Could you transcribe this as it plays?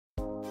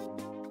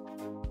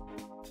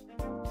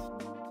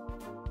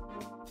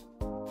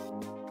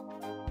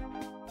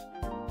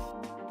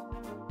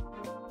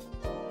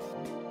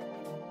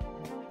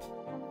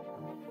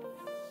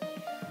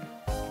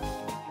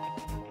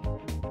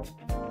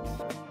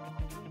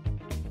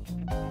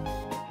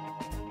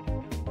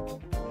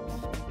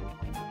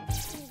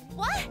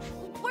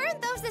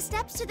the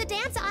steps to the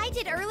dance I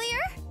did earlier?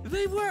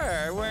 They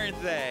were,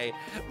 weren't they?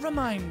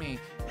 Remind me,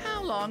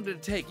 how long did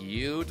it take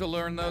you to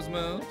learn those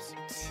moves?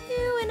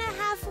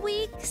 2.5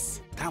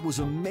 weeks. That was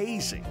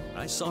amazing.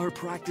 I saw her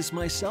practice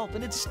myself,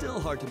 and it's still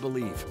hard to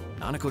believe.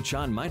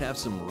 Nanako-chan might have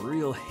some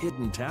real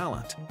hidden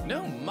talent.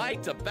 No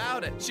might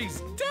about it.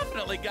 She's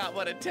definitely got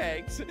what it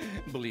takes.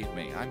 Believe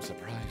me, I'm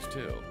surprised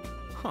too.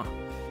 Huh.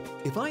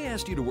 If I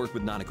asked you to work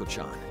with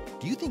Nanako-chan,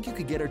 do you think you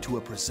could get her to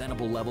a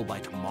presentable level by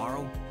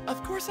tomorrow?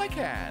 Of course I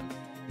can.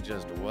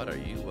 Just what are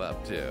you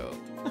up to?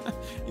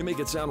 You make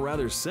it sound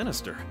rather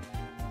sinister.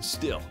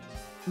 Still,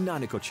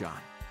 Nanako-chan,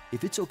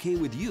 if it's okay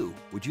with you,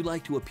 would you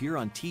like to appear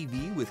on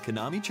TV with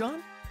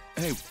Konami-chan?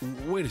 Hey,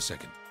 wait a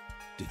second.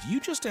 Did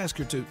you just ask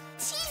her to...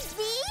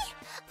 TV?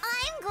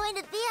 I'm going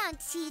to be on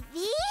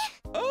TV?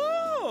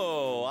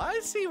 Oh,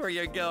 I see where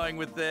you're going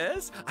with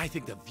this. I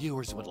think the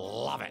viewers would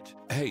love it.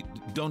 Hey,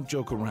 don't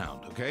joke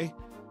around, okay?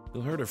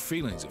 It'll hurt her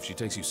feelings if she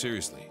takes you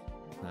seriously.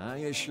 I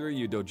assure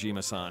you,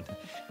 Dojima-san,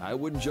 I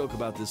wouldn't joke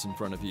about this in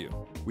front of you.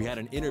 We had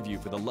an interview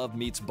for the Love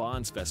Meets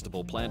Bonds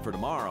festival planned for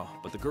tomorrow,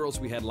 but the girls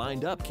we had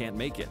lined up can't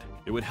make it.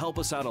 It would help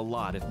us out a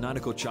lot if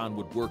Nanako-chan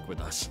would work with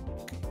us.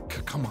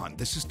 Come on,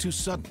 this is too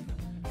sudden.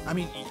 I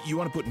mean, you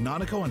want to put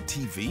Nanako on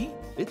TV?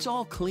 It's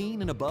all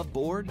clean and above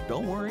board,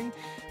 don't worry.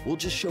 We'll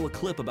just show a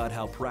clip about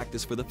how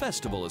practice for the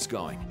festival is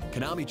going.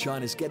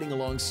 Konami-chan is getting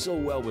along so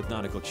well with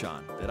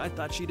Nanako-chan that I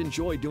thought she'd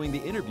enjoy doing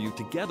the interview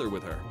together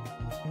with her.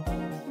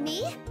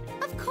 Me?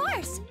 Of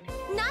course!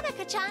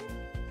 Nanako-chan!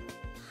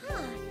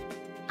 Huh.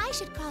 I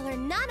should call her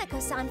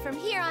Nanako-san from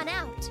here on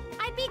out.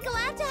 I'd be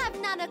glad to have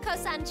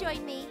Nanako-san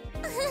join me.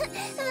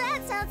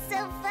 That sounds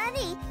so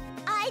funny.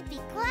 I'd be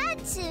glad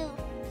to.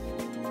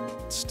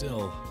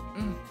 Still...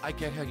 I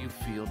get how you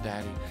feel,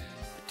 Daddy.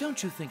 But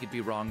don't you think it'd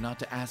be wrong not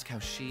to ask how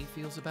she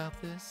feels about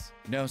this?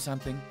 Know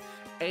something?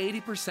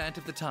 80%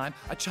 of the time,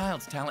 a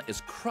child's talent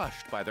is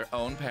crushed by their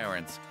own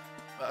parents.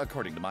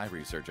 According to my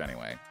research,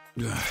 anyway.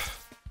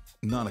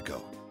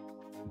 Nanako,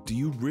 do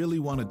you really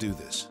want to do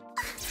this?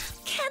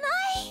 Can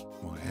I?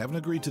 Well, I haven't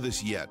agreed to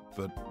this yet,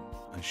 but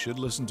I should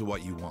listen to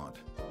what you want.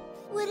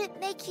 Would it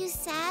make you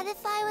sad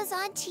if I was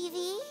on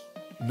TV?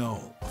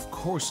 No, of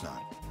course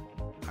not.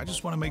 I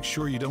just want to make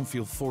sure you don't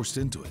feel forced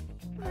into it.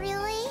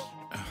 Really?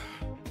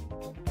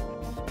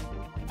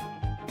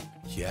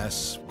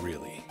 Yes,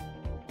 really.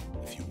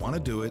 If you want to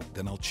do it,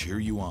 then I'll cheer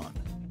you on.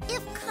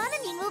 If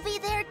Konami will be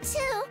there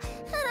too,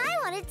 then I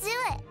want to do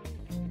it.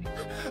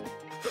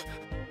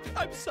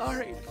 I'm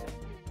sorry.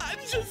 I'm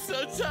just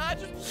so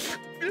touched.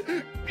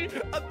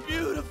 A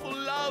beautiful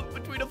love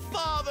between a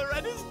father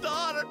and his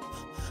daughter.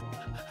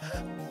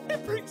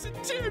 It brings a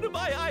tear to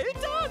my eye.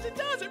 It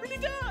does, it really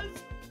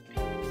does.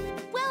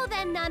 Well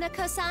then,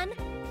 Nanako-san,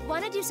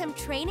 wanna do some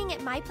training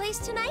at my place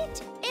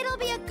tonight? It'll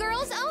be a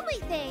girls-only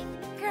thing.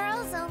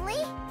 Girls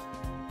only?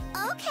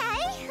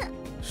 Okay.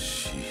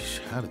 Sheesh,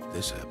 how did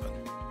this happen?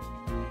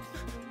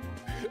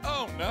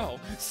 Oh no,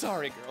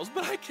 sorry girls,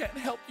 but I can't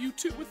help you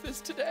two with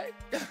this today.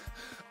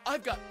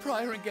 I've got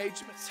prior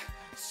engagements.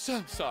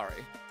 So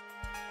sorry.